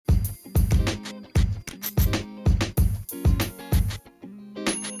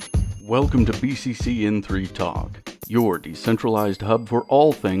Welcome to BCC in3 Talk, your decentralized hub for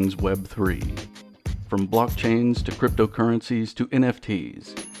all things Web3. From blockchains to cryptocurrencies to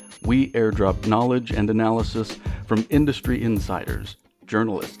NFTs, we airdrop knowledge and analysis from industry insiders,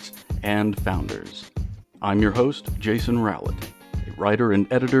 journalists, and founders. I'm your host, Jason Rowlett, a writer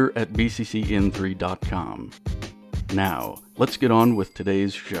and editor at bccin3.com. Now, let's get on with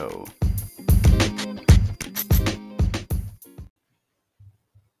today's show.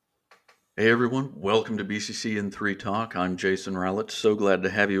 Hey everyone, welcome to BCC in3 Talk. I'm Jason Rowlett. So glad to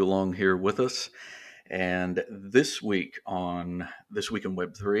have you along here with us. And this week in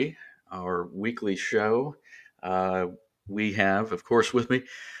Web3, our weekly show, we have, of course, with me,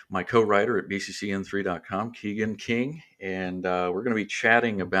 my co-writer at bccin3.com, Keegan King. And we're going to be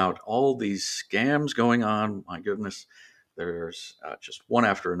chatting about all these scams going on. My goodness, there's just one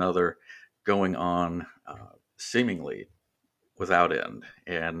after another going on, seemingly without end.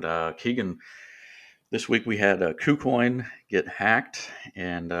 And Keegan, this week we had Kucoin get hacked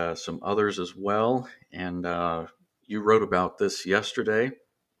and some others as well. And you wrote about this yesterday,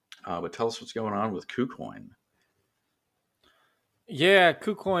 but tell us what's going on with Kucoin. Yeah,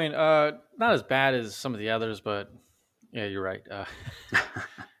 Kucoin, not as bad as some of the others, but yeah, you're right.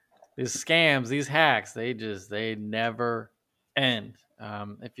 These scams, these hacks, they never end.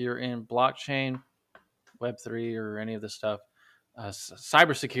 If you're in blockchain, Web3, or any of this stuff,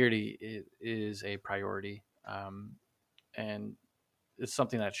 cybersecurity is a priority, and it's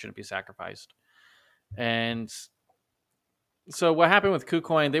something that shouldn't be sacrificed. And so what happened with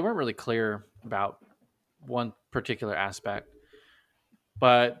Kucoin, they weren't really clear about one particular aspect,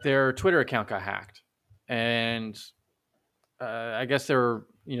 but their Twitter account got hacked. And I guess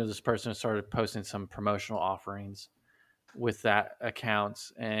this person started posting some promotional offerings with that account,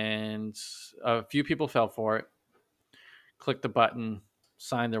 and a few people fell for it, clicked the button,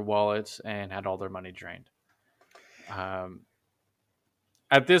 signed their wallets, and had all their money drained.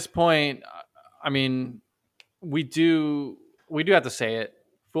 At this point, I mean, we do have to say it.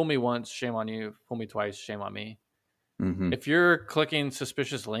 Fool me once, shame on you. Fool me twice, shame on me. Mm-hmm. If you're clicking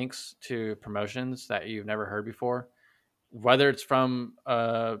suspicious links to promotions that you've never heard before, whether it's from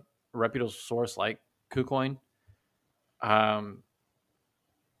a reputable source like Kucoin,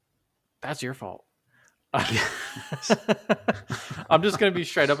 that's your fault. I'm just going to be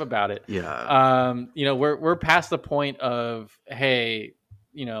straight up about it. Yeah. We're past the point of, hey,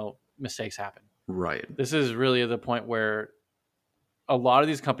 mistakes happen. Right. This is really the point where a lot of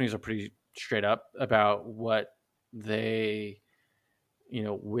these companies are pretty straight up about what they,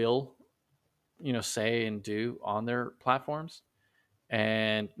 will, say and do on their platforms.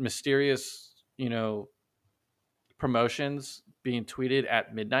 And mysterious, promotions being tweeted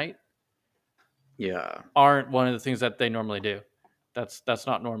at midnight aren't one of the things that they normally do. That's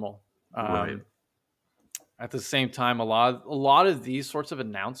not normal. Right. At the same time, a lot of these sorts of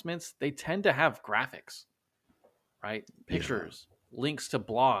announcements, they tend to have graphics, right? Pictures, links to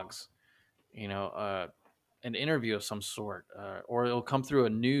blogs, an interview of some sort, or it'll come through a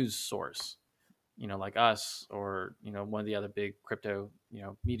news source, like us, or one of the other big crypto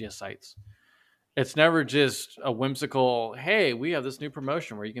media sites. It's never just a whimsical, hey, we have this new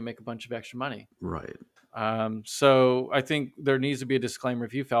promotion where you can make a bunch of extra money. Right. So I think there needs to be a disclaimer.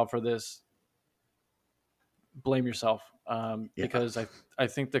 If you fell for this, blame yourself, because I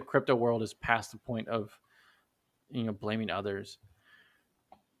think the crypto world is past the point of blaming others.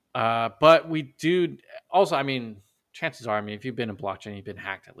 But we do also, chances are, if you've been in blockchain, you've been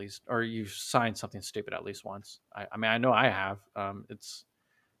hacked at least, or you've signed something stupid at least once. I know I have. It's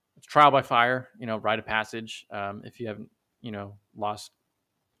trial by fire, rite of passage. If you haven't, lost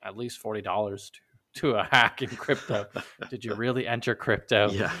at least $40 to a hack in crypto, did you really enter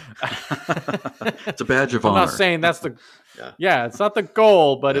crypto? Yeah. It's a badge of honor. I'm not saying that's the, it's not the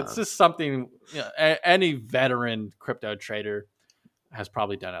goal, but it's just something, any veteran crypto trader has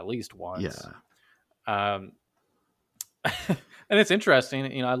probably done at least once. Yeah. And it's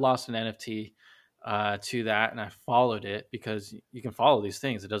interesting, I lost an NFT to that, and I followed it because you can follow these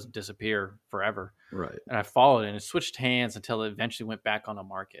things. It doesn't disappear forever. Right. And I followed it, and it switched hands until it eventually went back on the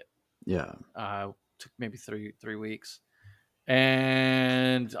market. Yeah. Took maybe three weeks.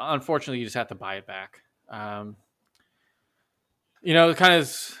 And unfortunately, you just have to buy it back. Kind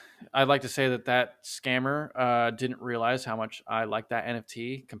of, I'd like to say that scammer didn't realize how much I liked that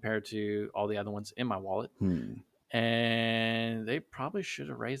NFT compared to all the other ones in my wallet. And they probably should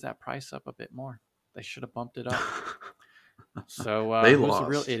have raised that price up a bit more. They should have bumped it up. So they who's lost. A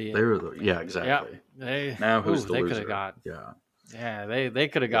real idiot? They were exactly. Yeah, who's the they loser? Could have got. Yeah. They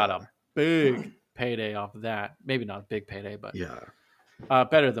could have got a big payday off of that. Maybe not a big payday, but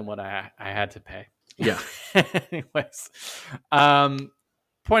Better than what I had to pay. Yeah. Anyways, um,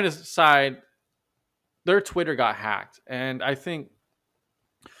 point aside, their Twitter got hacked, and I think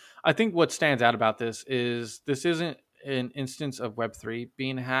what stands out about this isn't an instance of Web three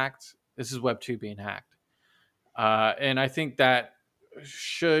being hacked. This is Web two being hacked, and I think that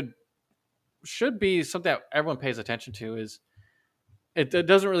should should be something that everyone pays attention to. Is it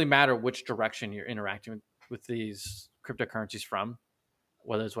doesn't really matter which direction you're interacting with these cryptocurrencies from,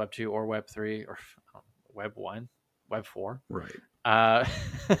 whether it's Web two or Web three or Web one, Web four. Right. Uh,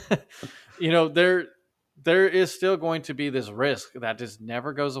 there is still going to be this risk that just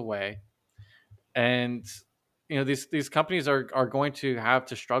never goes away, and these companies are going to have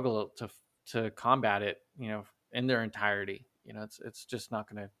to struggle to combat it, in their entirety. It's just not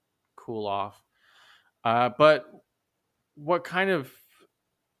going to cool off. But what kind of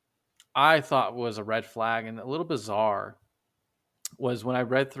I thought was a red flag and a little bizarre was when I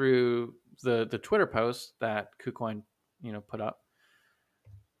read through the Twitter post that KuCoin put up.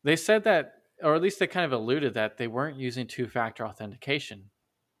 They said that, or at least they kind of alluded that they weren't using two-factor authentication.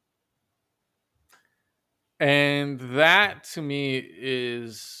 And that to me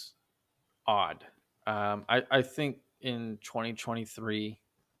is odd. I think in 2023,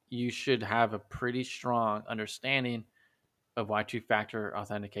 you should have a pretty strong understanding of why two-factor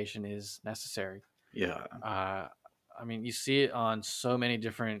authentication is necessary. Yeah. I mean, you see it on so many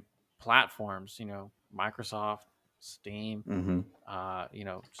different platforms. Microsoft, Steam, Hmm.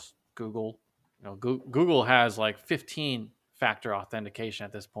 Google. Google has like 15 factor authentication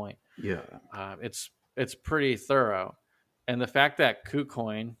at this point. Yeah. It's pretty thorough, and the fact that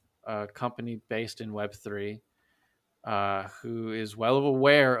KuCoin, a company based in Web three, who is well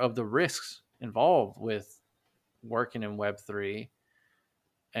aware of the risks involved with working in Web three,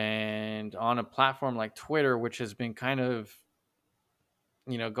 and on a platform like Twitter, which has been kind of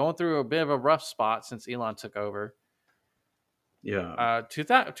going through a bit of a rough spot since Elon took over. Yeah.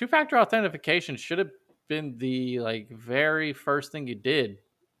 Two-factor authentication should have been the very first thing you did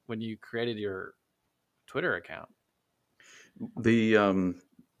when you created your Twitter account. The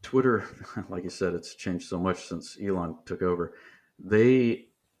Twitter, like you said, it's changed so much since Elon took over. They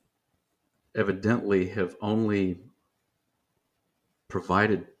evidently have only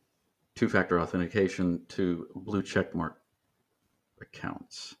provided two-factor authentication to blue checkmark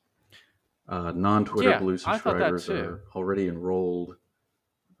accounts. Non-Twitter Yeah, blue I thought that subscribers too. are already enrolled,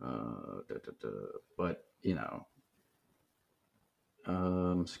 but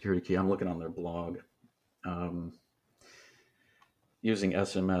security key. I'm looking on their blog. Um, Using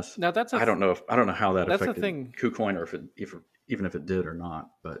SMS. Now I don't know how that that's the affected thing. KuCoin or if even if it did or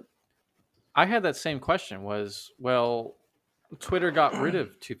not. But I had that same question. Was well, Twitter got rid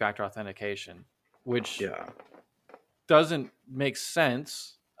of two-factor authentication, which yeah, doesn't make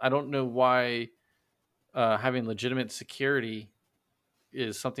sense. I don't know why having legitimate security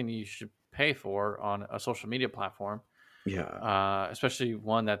is something you should pay for on a social media platform, yeah, especially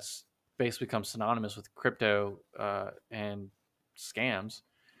one that's basically become synonymous with crypto and scams.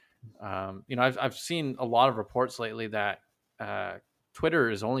 I've seen a lot of reports lately that Twitter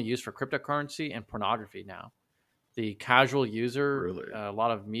is only used for cryptocurrency and pornography now. The casual user, really, a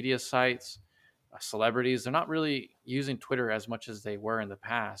lot of media sites, celebrities, they're not really using Twitter as much as they were in the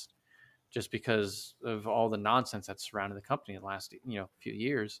past, just because of all the nonsense that's surrounded the company in the last few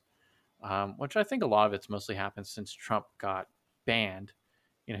years. Which I think a lot of it's mostly happened since Trump got banned.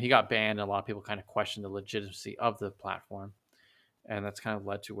 He got banned, and a lot of people kind of questioned the legitimacy of the platform, and that's kind of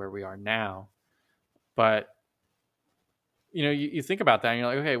led to where we are now. But you think about that, and you're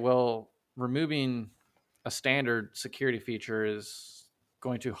like, okay, well, removing a standard security feature is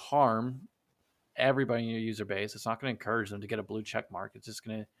going to harm everybody in your user base. It's not going to encourage them to get a blue check mark. It's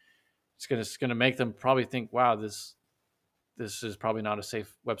going to make them probably think, wow, this is probably not a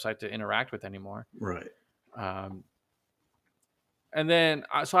safe website to interact with anymore. right, Um, and then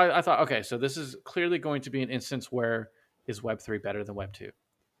so I thought, okay, so this is clearly going to be an instance where is Web three better than Web two?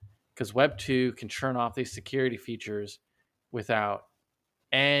 Because Web two can turn off these security features without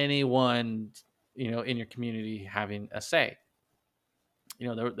anyone in your community having a say.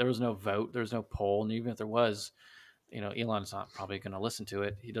 There was no vote, there was no poll, and even if there was, Elon's not probably going to listen to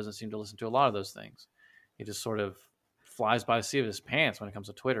it. He doesn't seem to listen to a lot of those things. He just sort of flies by the seat of his pants when it comes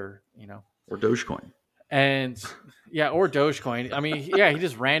to Twitter. or Dogecoin. And yeah, or Dogecoin. I mean, yeah, he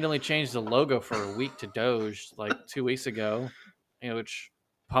just randomly changed the logo for a week to Doge like 2 weeks ago, which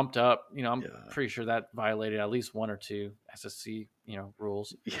pumped up. I'm Yeah, pretty sure that violated at least one or two SSC,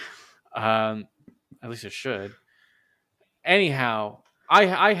 rules. yeah, At least it should. Anyhow,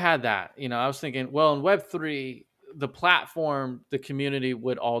 I had that. I was thinking, well, in Web three, the platform, the community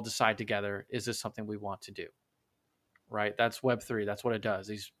would all decide together, is this something we want to do? Right? That's Web3. That's what it does.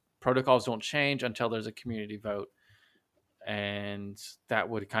 These protocols don't change until there's a community vote, and that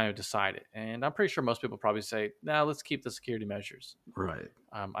would kind of decide it. And I'm pretty sure most people probably say, "Nah, let's keep the security measures." Right.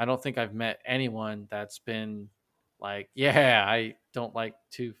 I don't think I've met anyone that's been like, "Yeah, I don't like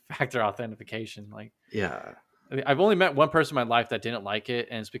two-factor authentication." Like, Yeah. I've only met one person in my life that didn't like it,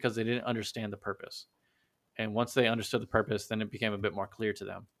 and it's because they didn't understand the purpose. And once they understood the purpose, then it became a bit more clear to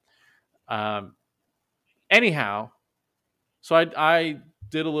them. Um, anyhow, so I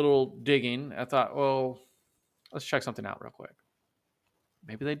did a little digging. I thought, well, let's check something out real quick.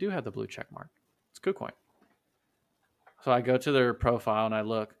 Maybe they do have the blue check mark. It's Kucoin. So I go to their profile and I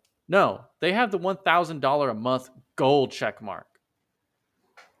look. No, they have the $1,000 a month gold check mark.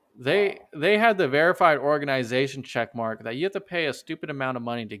 They had the verified organization check mark that you have to pay a stupid amount of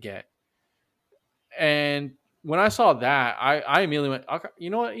money to get. And when I saw that, I immediately went, okay, you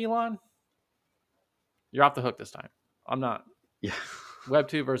know what, Elon? You're off the hook this time. I'm not. Yeah. Web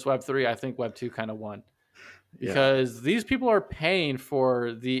 2 versus Web 3, I think Web 2 kind of won. Because Yeah. these people are paying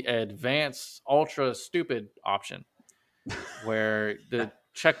for the advanced, ultra stupid option where the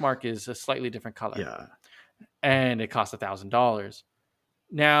check mark is a slightly different color. Yeah. And it costs $1,000.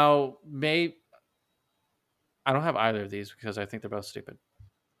 Now, I don't have either of these because I think they're both stupid.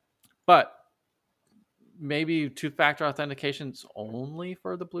 But maybe two-factor authentication's only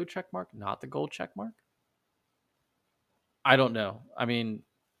for the blue check mark, not the gold check mark. I don't know. I mean,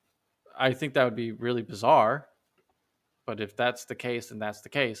 I think that would be really bizarre. But if that's the case, then that's the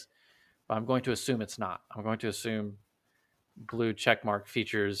case. But I'm going to assume it's not. I'm going to assume blue checkmark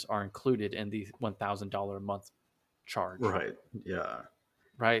features are included in the $1,000 a month charge. Right. Yeah.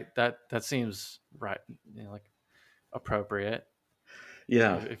 Right. That seems right. Like appropriate.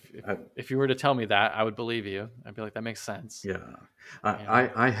 Yeah. If you were to tell me that, I would believe you. I'd be like, that makes sense. Yeah.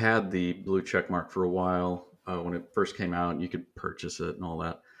 I had the blue check mark for a while when it first came out. You could purchase it and all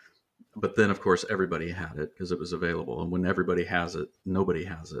that. But then, of course, everybody had it because it was available. And when everybody has it, nobody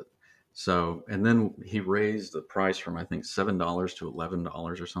has it. So, and then he raised the price from, I think, $7 to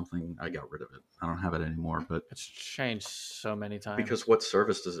 $11 or something. I got rid of it. I don't have it anymore. But it's changed so many times. Because what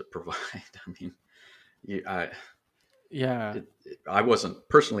service does it provide? I mean, yeah. I was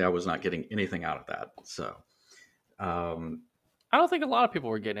not getting anything out of that. So, I don't think a lot of people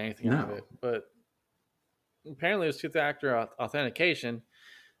were getting anything out of it. But apparently it was two-factor authentication.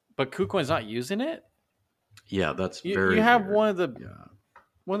 But Kucoin's not using it. Yeah, that's you have weird.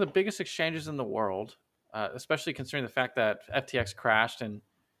 One of the biggest exchanges in the world, especially considering the fact that FTX crashed and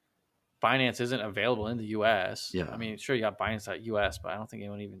Binance isn't available in the US. Yeah. I mean, sure, you got Binance.us, but I don't think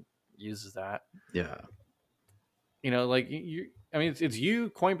anyone even uses that. Yeah. You know, like it's you,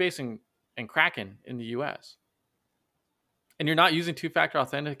 Coinbase, and Kraken in the US. And you're not using two-factor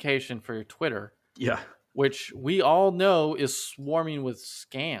authentication for your Twitter. Yeah. Which we all know is swarming with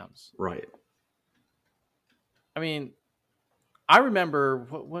scams. Right. I mean, I remember,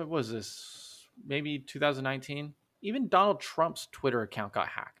 what was this? Maybe 2019? Even Donald Trump's Twitter account got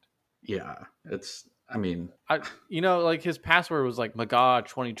hacked. Yeah. Like his password was like MAGA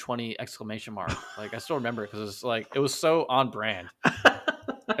 2020 ! Like, I still remember it because it was so on brand.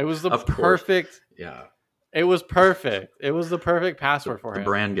 It was the perfect. Yeah. It was perfect. It was the perfect password for him. The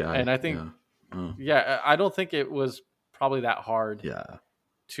brand guy. And I think... Yeah, I don't think it was probably that hard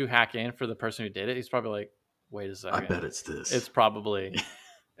to hack in for the person who did it. He's probably like, wait a second. I bet it's this. It's probably,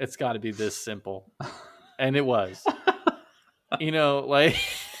 it's got to be this simple. And it was. Like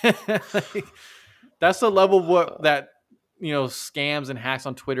that's the level that, scams and hacks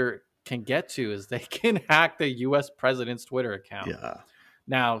on Twitter can get to, is they can hack the U.S. president's Twitter account. Yeah.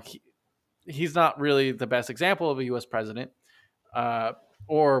 Now, he's not really the best example of a U.S. president.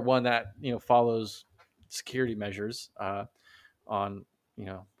 Or one that follows security measures on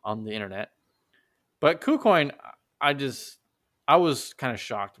the internet. But Kucoin, I was kind of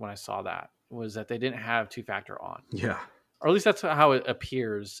shocked when I saw that they didn't have two-factor on. Yeah. Or at least that's how it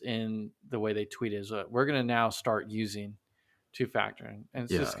appears in the way they tweet is. We're going to now start using two-factor. And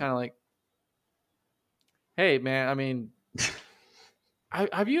it's just kind of like, hey, man, I mean,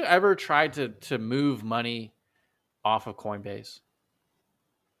 have you ever tried to move money off of Coinbase?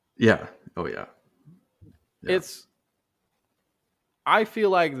 Yeah. Oh yeah. I feel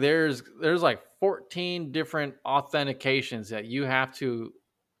like there's like 14 different authentications that you have to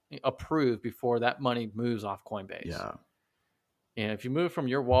approve before that money moves off Coinbase. Yeah. And if you move from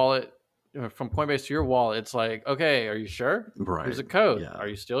your wallet, from Coinbase to your wallet, it's like, okay, are you sure? Right. Here's a code. Yeah. Are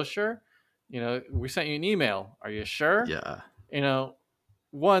you still sure? We sent you an email. Are you sure? Yeah.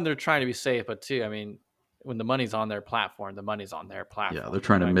 One, they're trying to be safe, but two, I mean, when the money's on their platform, the money's on their Yeah, platform. they're You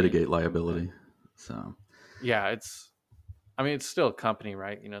trying know to what I mean? mitigate liability. So Yeah, it's still a company,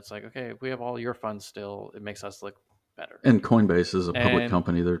 right? You know, it's like, okay, if we have all your funds still, it makes us look better. and Coinbase is a public And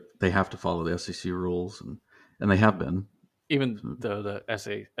company. They have to follow the SEC rules, and they have been. even So, though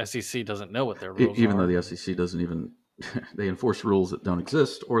the SEC doesn't know what their rules even though are. the SEC doesn't even they enforce rules that don't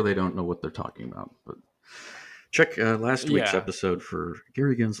exist, or they don't know what they're talking about. But check last week's Yeah. episode for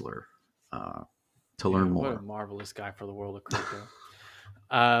Gary Gensler uh, to Yeah. learn What a more. marvelous guy for the world of crypto.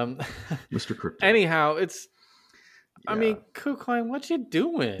 Um, Mr. Crypto. anyhow, I Yeah, mean, Kucoin, what you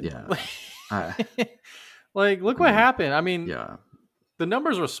doing? yeah. I, Like, look I what mean, happened. I mean, yeah, the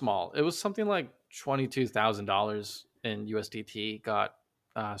numbers were small. It was something like $22,000 in USDT got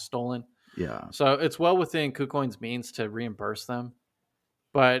stolen. yeah, So it's well within KuCoin's means to reimburse them.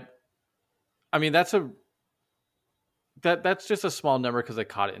 But I mean, that's just a small number because they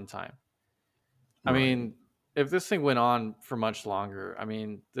caught it in time. I right. mean, if this thing went on for much longer, I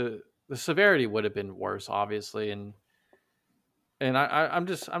mean, the severity would have been worse, obviously, and I'm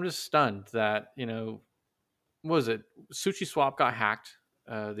just stunned that what was it? Sushi Swap got hacked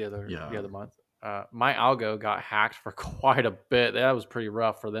the Yeah, other month. My algo got hacked for quite a bit. That was pretty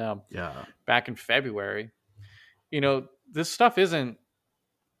rough for them yeah, back in February. This stuff it's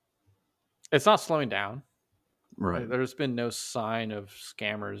not slowing down. right. There's been no sign of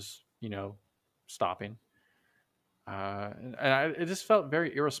scammers, stopping. It just felt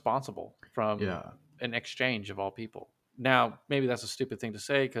very irresponsible from Yeah, an exchange of all people. Now, maybe that's a stupid thing to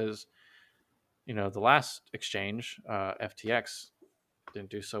say because the last exchange, FTX, didn't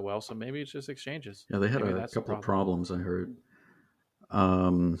do so well. So maybe it's just exchanges. yeah. They had Maybe a that's the couple of problem. problems I heard.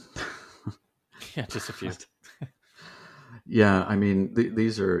 Um, Yeah, just a few. yeah, I mean,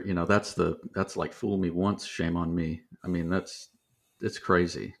 these are that's like fool me once, shame on me. I mean, it's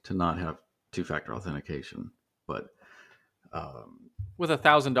crazy to not have two-factor authentication, but With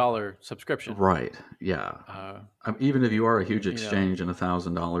 $1,000 subscription. right, yeah. Uh, Even if you are a huge you know, exchange and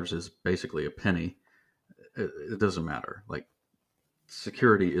 $1,000 is basically a penny, it doesn't matter. Like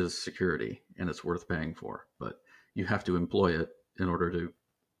security is security, and it's worth paying for, but you have to employ it in order to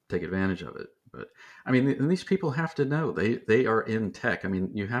take advantage of it. But I mean, and these people have to know they are in tech. I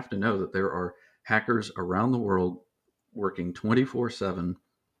mean, you have to know that there are hackers around the world working 24/7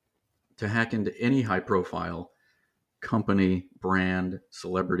 to hack into any high profile company, brand,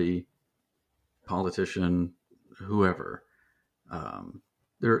 celebrity, politician, whoever. Um,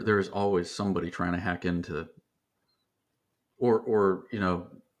 there is always somebody trying to hack into, or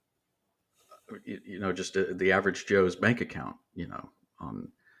just the average Joe's bank account,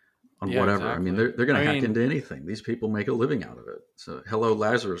 on yeah, whatever. I mean, exactly. they're going I to hack mean, into anything. These people make a living out of it. So, Hello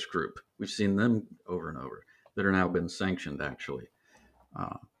Lazarus Group, we've seen them over and over that are now been sanctioned actually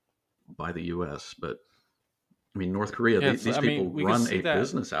uh, by the U.S. But I mean, North Korea, yeah, these I mean, people we can run see a that.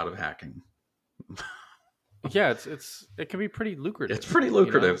 business out of hacking. Yeah, it can be pretty It's lucrative, pretty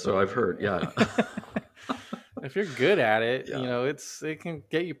lucrative, so I've heard. Yeah, If you're good at it, yeah, it can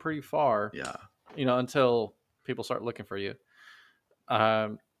get you pretty far, yeah, until people start looking for you.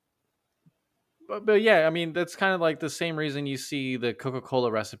 Um, but yeah, I mean, that's kind of like the same reason you see the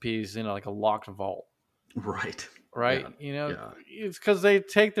Coca-Cola recipes in like a locked vault, right. right? Yeah, yeah, It's because they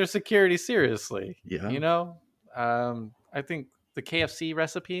take their security seriously. yeah. I think the KFC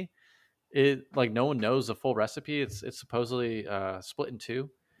recipe, it like no one knows the full recipe. It's supposedly split in two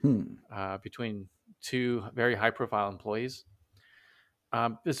Hmm. between two very high profile employees.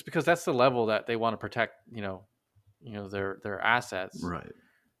 It's because that's the level that they want to protect. Their assets. Right.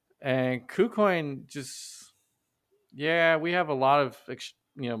 And KuCoin just, yeah, we have a lot of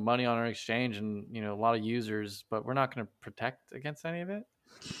money on our exchange and a lot of users, but we're not going to protect against any of it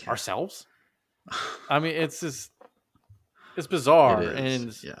Yeah. ourselves. I mean, it's It bizarre, is.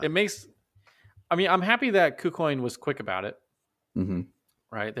 and Yeah. it makes. I mean, I'm happy that KuCoin was quick about it. Hmm.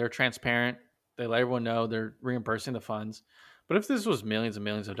 Right, they're transparent. They let everyone know they're reimbursing the funds. But if this was millions and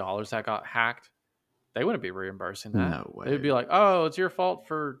millions of dollars that got hacked, they wouldn't be reimbursing that. No They'd be way. like, "Oh, it's your fault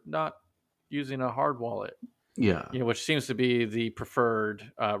for not using a hard wallet." Yeah. Which seems to be the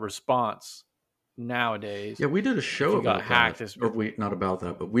preferred response nowadays. Yeah, we did a If show you got about that, hacked, it's or we not about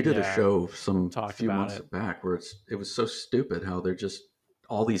that, but we did a yeah, show some talked few about months it. back where it was so stupid how they're just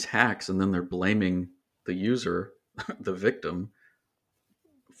all these hacks and then they're blaming the user, the victim,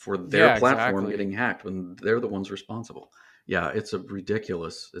 for their Yeah, platform exactly. getting hacked when they're the ones responsible. Yeah, it's a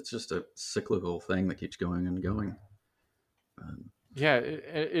ridiculous. It's just a cyclical thing that keeps going and going. Um, Yeah,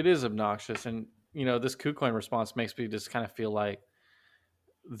 it is obnoxious, and this KuCoin response makes me just kind of feel like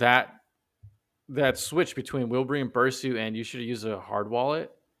that that switch between we'll reimburse you and you should use a hard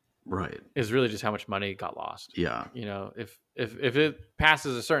wallet. Right. is really just how much money got lost. Yeah. If it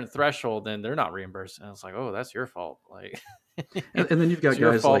passes a certain threshold, then they're not reimbursed, and it's like, oh, that's your fault. Like, And then you've it's got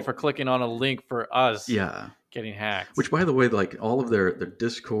your guys fault like, for clicking on a link for us yeah, getting hacked. which by the way, like all of their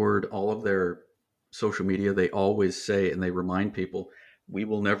Discord, all of their social media, they always say and they remind people, we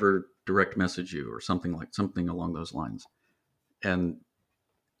will never direct message you or something along those lines. And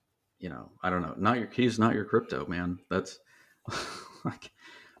I don't know, not your keys, not your crypto, man. That's like,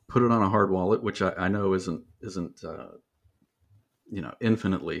 put it on a hard wallet, which I know isn't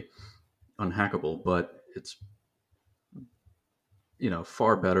infinitely unhackable, but it's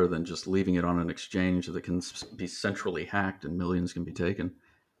far better than just leaving it on an exchange that can be centrally hacked and millions can be taken.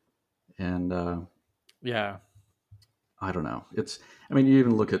 And Yeah, I don't know. I mean, you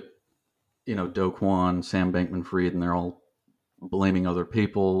even look at Do Kwon, Sam Bankman-Fried, and they're all blaming other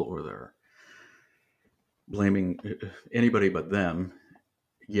people, or they're blaming anybody but them.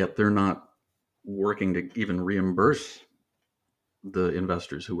 Yet they're not working to even reimburse the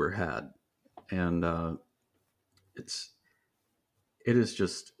investors who were had. And it's it is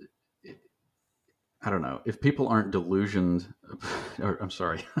just, I don't know, if people aren't delusioned, or I'm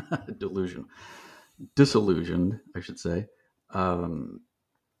sorry, delusion, disillusioned, I should say, um,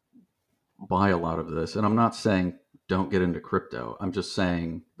 by a lot of this. And I'm not saying don't get into crypto. I'm just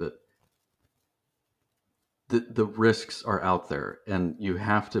saying that the risks are out there, and you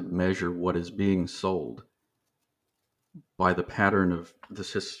have to measure what is being sold by the pattern of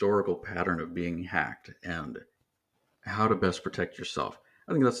this historical pattern of being hacked and how to best protect yourself.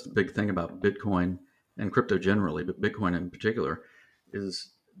 I think that's the big thing about Bitcoin and crypto generally, but Bitcoin in particular,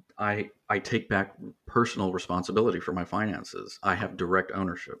 is I take back personal responsibility for my finances. I have direct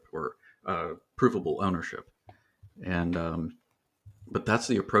ownership, or provable ownership, and but that's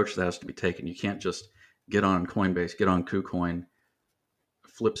the approach that has to be taken. You can't just get on Coinbase, get on Kucoin,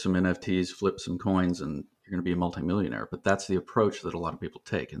 flip some NFTs, flip some coins, and you're going to be a multimillionaire. But that's the approach that a lot of people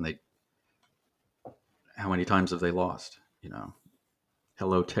take, and how many times have they lost?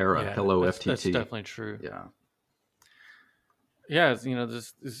 Hello Terra, yeah, hello that's FTT. definitely true. Yeah, Yeah,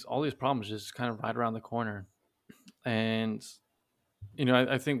 this all these problems just kind of right around the corner, and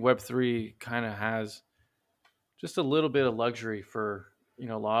I think Web3 kind of has just a little bit of luxury for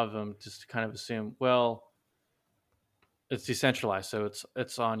a lot of them just to kind of assume, well, it's decentralized, so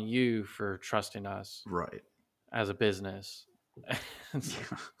it's on you for trusting us right. as a business. It's like,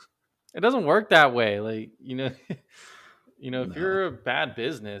 Yeah, it doesn't work that way. Like, if no. you're a bad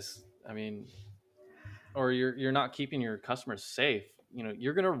business, I mean, or you're not keeping your customers safe,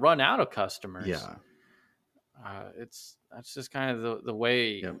 you're gonna run out of customers. Yeah, That's just kind of the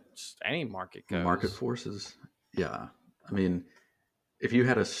way yeah. just any market Market goes. forces. Yeah, I mean, if you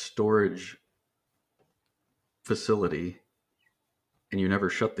had a storage facility and you never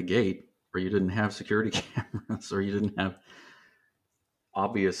shut the gate, or you didn't have security cameras, or you didn't have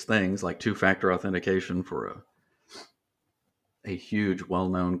obvious things like two-factor authentication for a huge,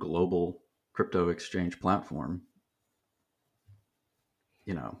 well-known global crypto exchange platform,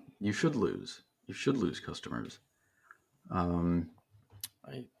 you should lose. You should lose customers. Um,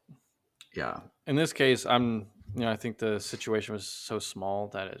 I, yeah, in this case, I think the situation was so small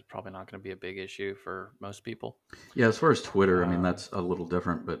that it's probably not going to be a big issue for most people. yeah. As far as Twitter, I mean, Um, that's a little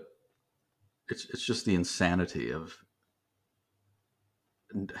different, but it's just the insanity of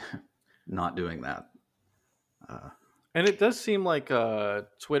not doing that. Uh, and it does seem like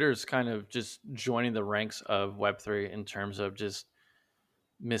Twitter's kind of just joining the ranks of Web3 in terms of just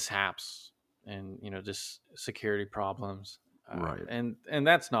mishaps and just security problems, right. and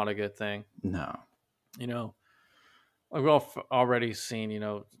that's not a good thing. No. You know, like we've already seen,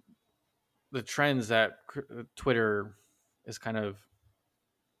 the trends that Twitter is kind of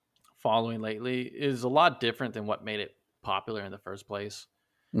following lately is a lot different than what made it popular in the first place.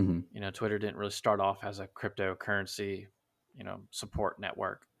 Hmm. Twitter didn't really start off as a cryptocurrency, support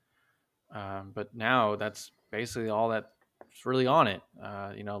network, but now that's basically all that's really on it.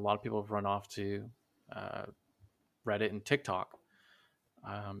 A lot of people have run off to uh, Reddit and TikTok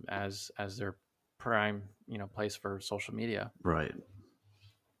as their prime, place for social media. Right.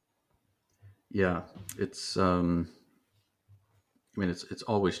 Yeah. It's. I mean, it's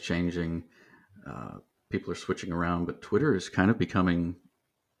always changing. Uh, People are switching around, but Twitter is kind of becoming,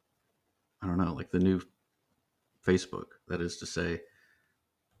 I don't know, like the new Facebook. That is to say,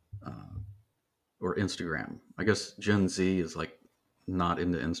 uh, or Instagram. I guess Gen Z is like not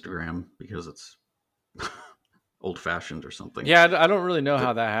into Instagram because it's old fashioned or something. Yeah, I don't really know But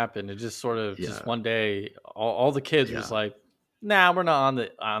how that happened. It just sort of just yeah, one day, all the kids were just yeah, like, "Nah, we're not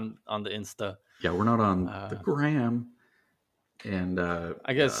on the Insta." yeah. We're not on the Uh, gram. And I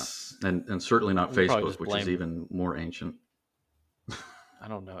yeah, guess and certainly not we probably Facebook, just which is blame. even more ancient. I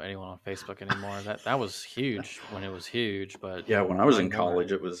don't know anyone on Facebook anymore. That was huge when it was huge, but Yeah, when I was not in anymore.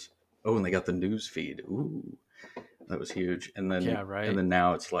 college, it was and they got the news feed. Ooh, that was huge. Yeah, And right. then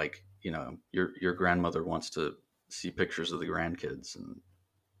now it's like your grandmother wants to see pictures of the grandkids, and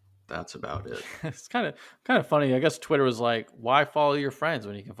that's about it. It's kind of funny. I guess Twitter was like, "Why follow your friends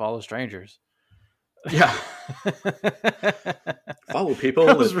when you can follow strangers?" Yeah, That follow people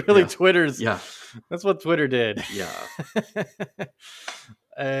was that really Twitter's. yeah That's what Twitter did. yeah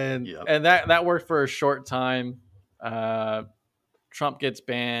and yep and that worked for a short time. Uh, Trump gets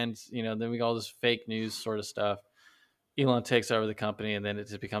banned. Then we got all this fake news sort of stuff. Elon takes over the company, and then it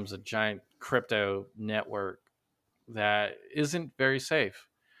just becomes a giant crypto network that isn't very safe,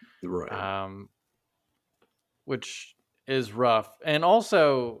 right um, which is rough. And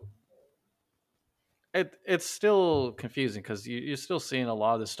also, it's still confusing because you're still seeing a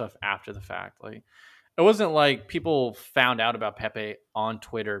lot of this stuff after the fact. Like, it wasn't like people found out about Pepe on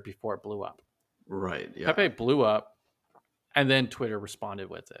Twitter before it blew up. right Pepe yeah. blew up, and then Twitter responded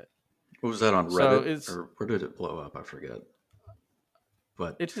with it. What was that on So Reddit or where did it blow up? I forget.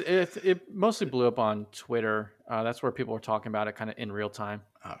 But it mostly blew up on Twitter. That's where people were talking about it kind of in real time,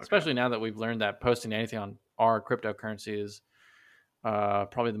 okay, especially now that we've learned that posting anything on our cryptocurrency is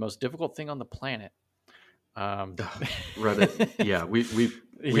probably the most difficult thing on the planet. Um, Reddit. Yeah, we've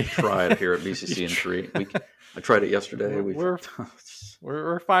tried yeah. here at BCC in three. I tried it yesterday. we're, we're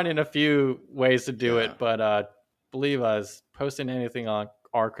we're finding a few ways to do yeah. it, but believe us, posting anything on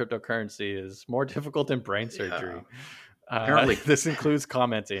our cryptocurrency is more difficult than brain Yeah. surgery. Apparently, This includes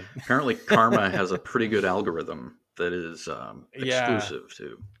commenting. apparently, Karma has a pretty good algorithm that is Yeah, exclusive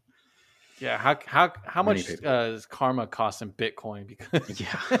to yeah. How many much people. does Karma cost in Bitcoin? Because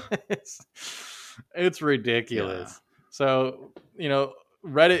Yeah, it's, it's yeah, ridiculous. So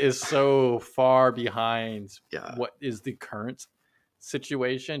Reddit is so far behind yeah, what is the current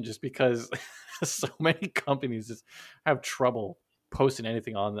situation, just because so many companies just have trouble posting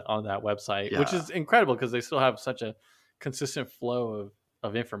anything on that website, which yeah, is incredible because they still have such a consistent flow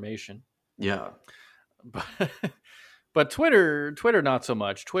of information. yeah, But but Twitter not so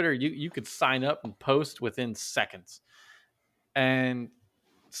much. Twitter, you could sign up and post within seconds, and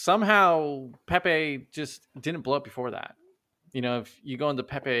somehow Pepe just didn't blow up before that. If you go on the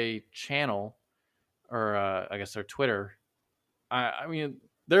Pepe channel, or I guess their Twitter, I mean,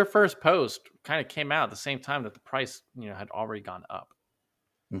 their first post kind of came out at the same time that the price had already gone up.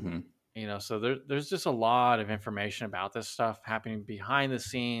 hmm So there's just a lot of information about this stuff happening behind the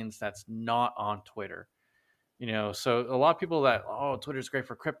scenes that's not on Twitter. So a lot of people that, oh, Twitter's great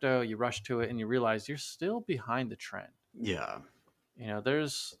for crypto, you rush to it and you realize you're still behind the trend. yeah,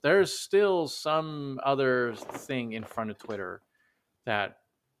 There's still some other thing in front of Twitter that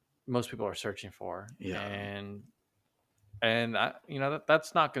most people are searching for, yeah. and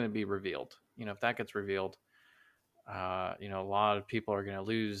that's not going to be revealed. If that gets revealed, a lot of people are going to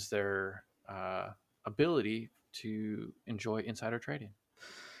lose their ability to enjoy insider trading.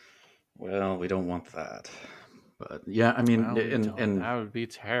 Well, we don't want that, but yeah, I mean, Well, we don't. and That would be oh,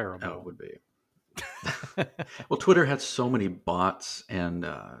 it terrible. would be. Well, Twitter had so many bots, and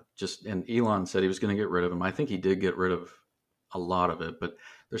and Elon said he was going to get rid of them. I think he did get rid of a lot of it, but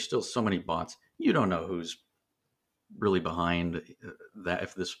there's still so many bots. You don't know who's really behind that,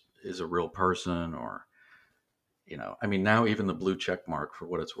 if this is a real person or I mean, now even the blue check mark, for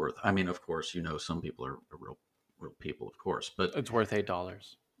what it's worth. I mean, of course, some people are real people, of course, but It's worth $8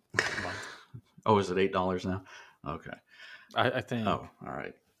 a month. oh, is it $8 now? Okay. I Oh, think. all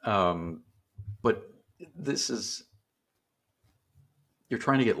right. Um, but this is you're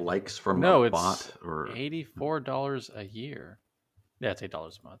trying to get likes from a No, it's bot or $84 a year. Yeah, it's $8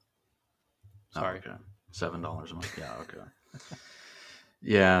 a month. oh, Sorry. okay, $7 a month. Yeah, okay.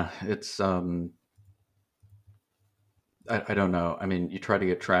 Yeah, it's I don't know. I mean, you try to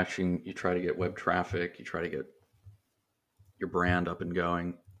get traction, you try to get web traffic, you try to get your brand up and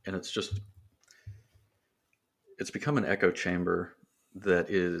going, and it's become an echo chamber that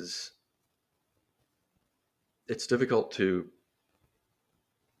is it's difficult to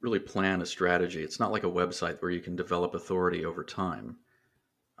really plan a strategy. It's not like a website where you can develop authority over time.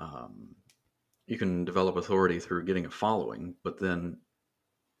 Um, you can develop authority through getting a following, but then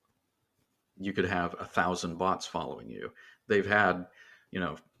you could have 1,000 bots following you. They've had, you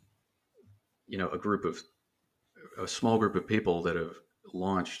know, a a small group of people that have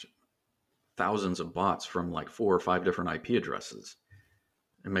launched thousands of bots from like 4 or 5 different IP addresses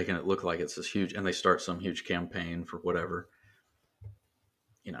and making it look like it's this huge, and they start some huge campaign for whatever.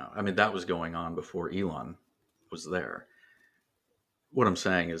 I mean, that was going on before Elon was there. what I'm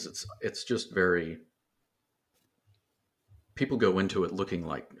saying is it's just very, people go into it looking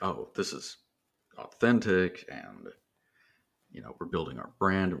like, oh, this is authentic, and we're building our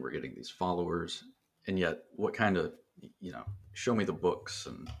brand and we're getting these followers. And yet, what kind of, show me the books,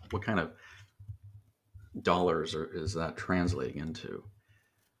 and what kind of dollars is that translating into?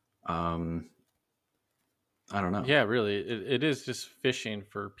 I don't know. Yeah, really, it is just fishing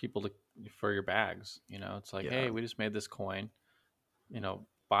for people for your bags. It's like, Yeah. hey, we just made this coin.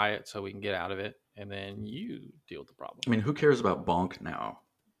 Buy it so we can get out of it, and then you deal with the problem. I mean, who cares about Bonk now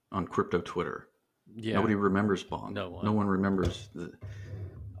on crypto Twitter? Yeah, Nobody remembers Bonk. No one. No one remembers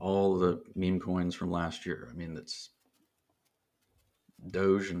all the meme coins from last year. I mean, it's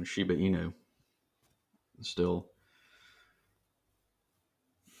Doge and Shiba Inu still.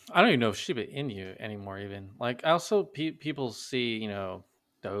 I don't even know if Shiba Inu anymore. Even like, also people see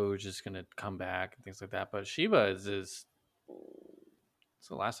Doge is going to come back and things like that, but Shiba is it's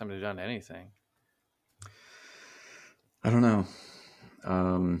the last time they've done anything. I don't know.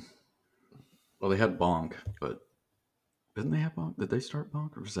 Well, they had Bonk, but didn't they have Bonk? Did they start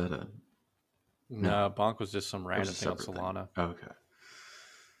Bonk, or was that a? No, Bonk was just some random thing on Solana. Okay.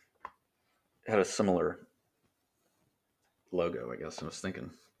 It had a similar logo, I guess. I was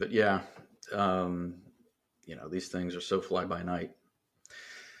thinking, but yeah, these things are so fly by night.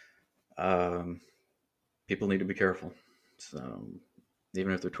 People need to be careful. So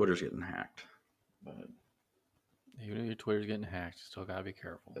even if their Twitter's getting hacked, but even if your Twitter's getting hacked, you still gotta be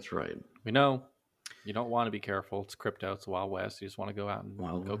careful. That's right. We know you don't want to be careful. It's crypto. It's the Wild West. You just want to go out and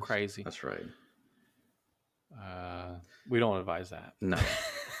go crazy. That's right. We don't advise that. No.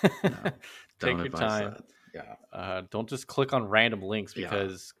 Take your time. That. Yeah. Don't just click on random links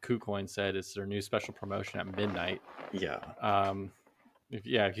because Kucoin said it's their new special promotion at midnight. Yeah.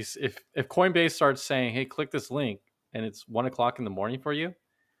 If Coinbase starts saying, "Hey, click this link," and it's 1:00 in the morning for you,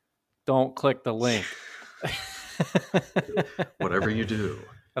 don't click the link. Whatever you do.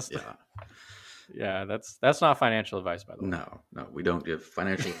 That's not financial advice, by the way. No, we don't give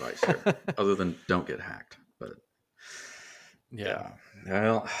financial advice here, other than don't get hacked. But yeah,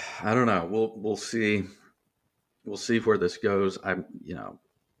 well, I don't know. We'll see. We'll see where this goes.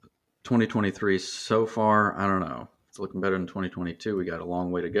 2023 so far, I don't know. It's looking better than 2022. We got a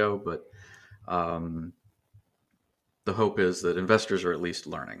long way to go, but the hope is that investors are at least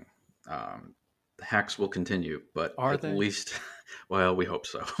learning. The hacks will continue, but at least, well, we hope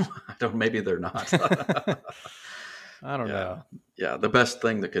so. Maybe they're not. I don't know. Yeah, the best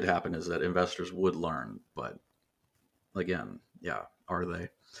thing that could happen is that investors would learn, but again, are they?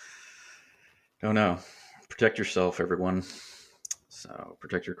 Don't know. Protect yourself, everyone. So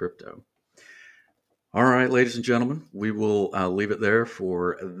protect your crypto. All right, ladies and gentlemen, we will leave it there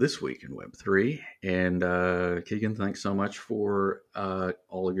for this week in Web3. And Keegan, thanks so much for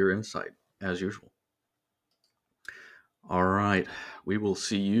all of your insight, as usual. All right, we will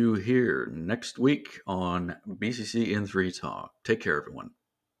see you here next week on BCC in 3 Talk. Take care, everyone.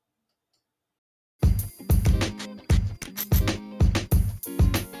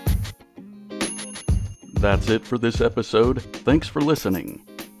 That's it for this episode. Thanks for listening.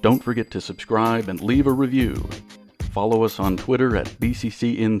 Don't forget to subscribe and leave a review. Follow us on Twitter at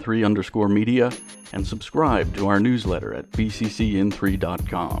BCCN3_media and subscribe to our newsletter at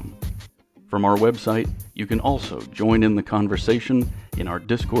bccn3.com. From our website, you can also join in the conversation in our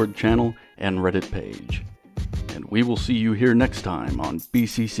Discord channel and Reddit page. And we will see you here next time on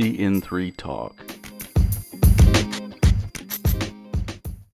BCC in 3 Talk.